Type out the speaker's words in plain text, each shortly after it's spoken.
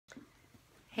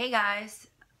Hey guys,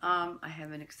 I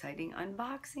have an exciting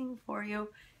unboxing for you.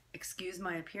 Excuse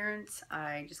my appearance.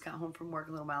 I just got home from work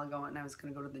a little while ago and I was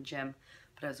going to go to the gym,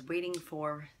 but I was waiting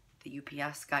for the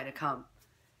UPS guy to come.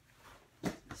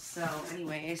 So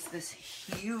anyways, this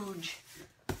huge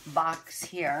box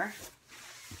here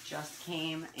just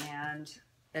came, and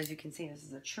as you can see, this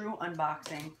is a true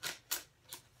unboxing.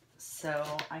 So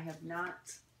I have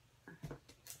not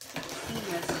seen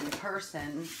this in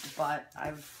person, but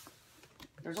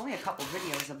there's only a couple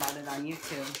videos about it on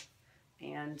YouTube,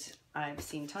 and I've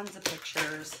seen tons of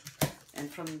pictures,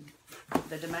 and from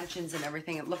the dimensions and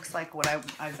everything, it looks like what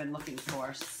I've been looking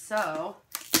for. So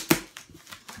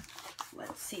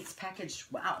let's see, it's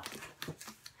packaged, wow,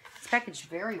 it's packaged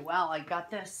very well. I got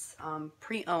this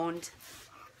pre-owned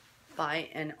by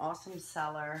an awesome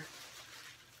seller.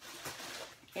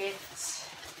 It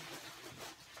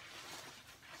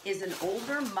is an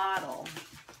older model,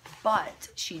 but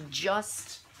she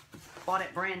just bought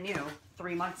it brand new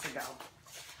 3 months ago.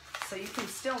 So you can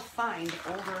still find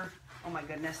older, oh my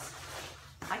goodness,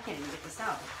 I can't even get this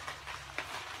out.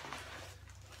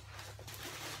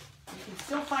 You can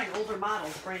still find older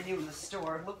models brand new in the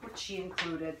store. Look what she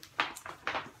included.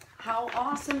 How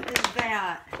awesome is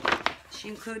that? She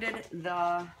included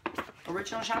the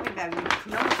original shopping bag with the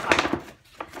Camilla file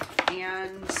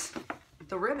and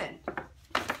the ribbon.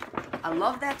 I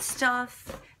love that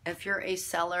stuff. If you're a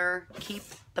seller, keep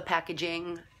the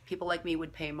packaging. People like me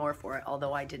would pay more for it,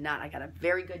 although I did not. I got a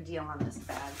very good deal on this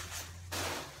bag.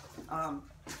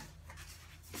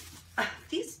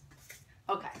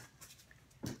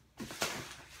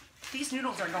 These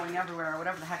noodles are going everywhere, or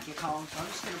whatever the heck you call them. So I'm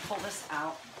just going to pull this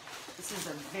out. This is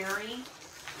a very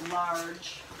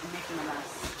large, I'm making a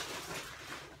mess.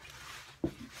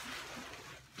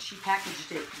 She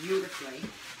packaged it beautifully.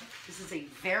 This is a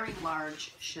very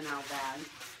large Chanel bag.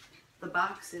 The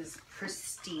box is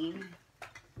pristine.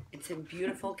 It's in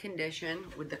beautiful condition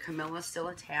with the Camilla still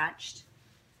attached.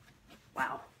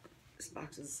 Wow, this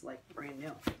box is like brand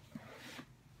new.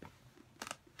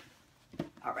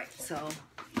 All right, so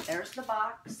there's the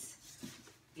box.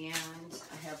 And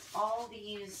I have all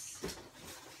these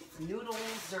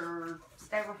noodles or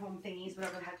styrofoam thingies,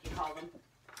 whatever the heck you call them.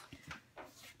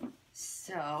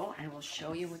 So I will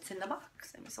show you what's in the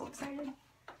box. I'm so excited.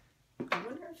 I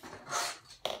wonder if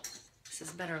this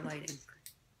is better lighting.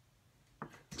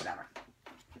 Whatever.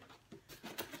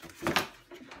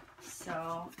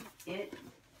 So it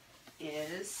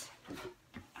is,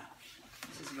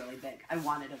 this is really big. I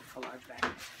wanted a large bag.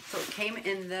 So it came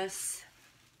in this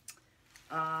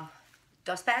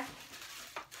dust bag.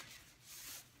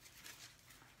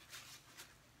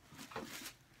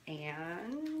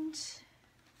 And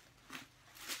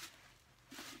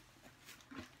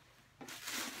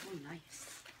nice.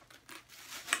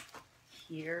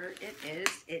 Here it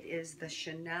is. It is the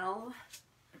Chanel,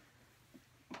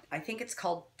 I think it's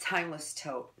called Timeless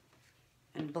Tote,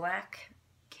 in black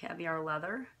caviar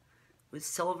leather with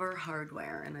silver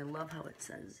hardware. And I love how it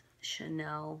says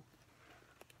Chanel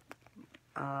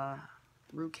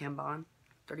Rue Cambon,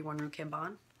 31 Rue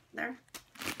Cambon there.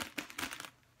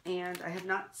 And I have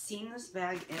not seen this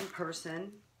bag in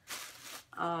person.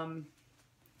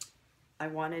 I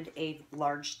wanted a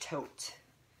large tote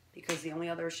because the only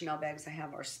other Chanel bags I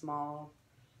have are small,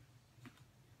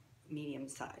 medium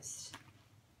sized.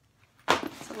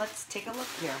 So let's take a look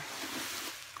here.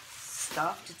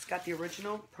 Stuffed, it's got the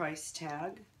original price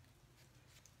tag.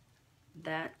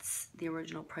 That's the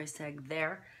original price tag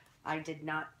there. I did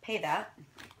not pay that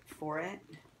for it.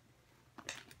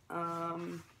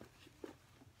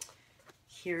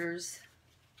 Here's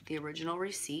the original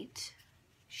receipt.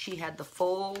 She had the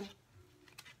full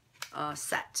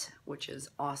set, which is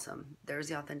awesome. There's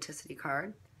the authenticity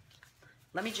card.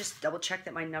 Let me just double check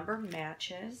that my number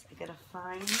matches. I gotta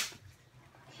find,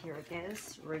 here it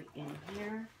is, right in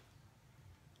here.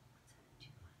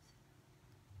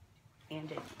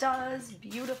 And it does,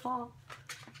 beautiful.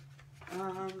 So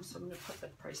I'm gonna put the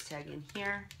price tag in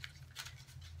here.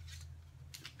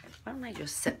 Why don't I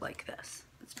just sit like this?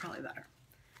 It's probably better.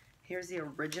 Here's the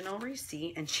original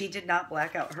receipt, and she did not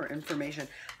black out her information.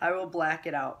 I will black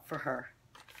it out for her.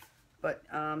 But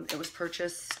it was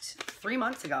purchased 3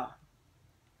 months ago,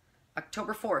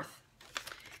 October 4th.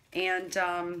 And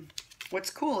what's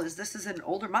cool is this is an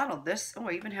older model. This, oh,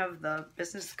 I even have the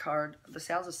business card of the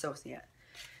sales associate.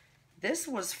 This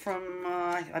was from,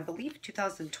 I believe,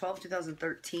 2012,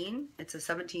 2013. It's a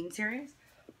 17 series.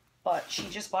 But she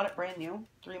just bought it brand new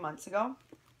 3 months ago.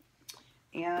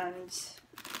 And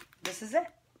this is it.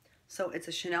 So it's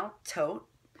a Chanel tote.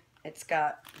 It's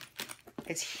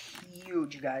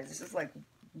huge, you guys. This is like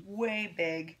way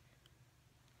big.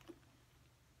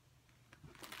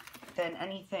 than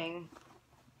anything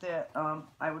that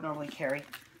I would normally carry.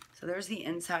 So there's the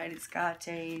inside. It's got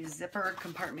a zipper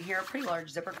compartment here, a pretty large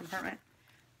zipper compartment.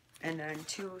 And then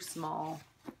two small,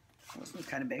 this one's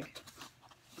kind of big,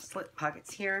 slit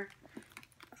pockets here.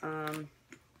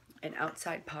 An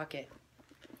outside pocket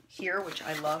here, which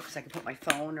I love because I can put my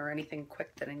phone or anything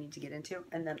quick that I need to get into.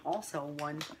 And then also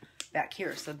one back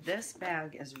here. So this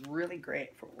bag is really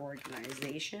great for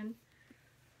organization.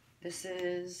 This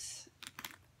is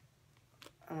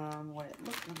what it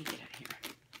looks, let me get it here.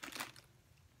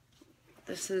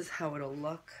 This is how it'll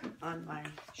look on my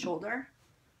shoulder.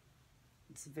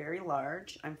 It's very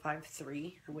large. I'm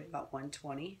 5'3", I weigh about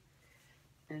 120.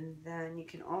 And then you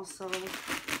can also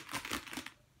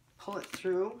pull it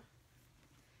through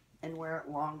and wear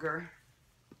it longer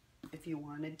if you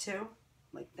wanted to,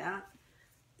 like that.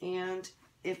 And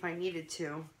if I needed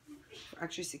to, for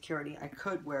extra security, I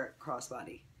could wear it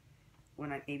crossbody when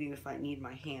maybe if I need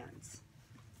my hands.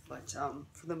 But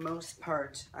for the most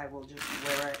part, I will just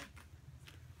wear it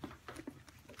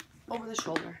over the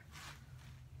shoulder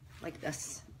like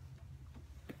this.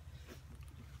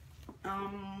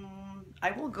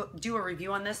 I will do a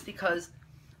review on this because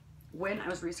when I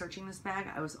was researching this bag,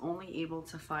 I was only able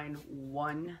to find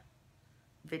one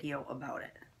video about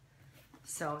it.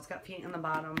 So it's got feet on the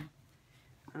bottom.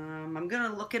 I'm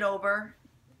gonna look it over.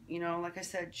 You know, like I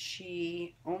said,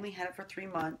 she only had it for 3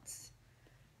 months.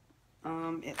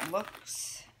 It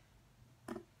looks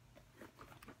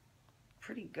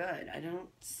pretty good. I don't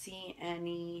see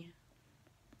any,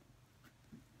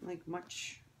 like,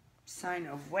 much sign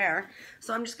of wear.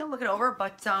 So I'm just gonna look it over,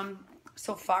 but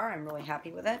so far I'm really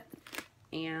happy with it,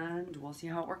 and we'll see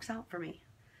how it works out for me.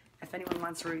 If anyone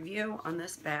wants a review on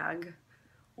this bag,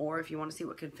 or if you want to see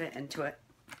what can fit into it,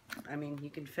 I mean, you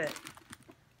can fit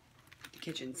the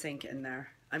kitchen sink in there.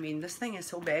 I mean, this thing is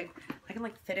so big, I can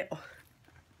like fit it. Oh.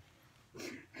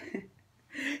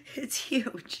 It's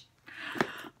huge.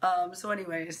 So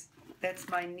anyways, that's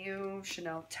my new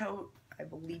Chanel tote. I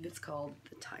believe it's called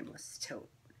the Timeless Tote.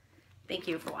 Thank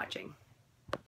you for watching.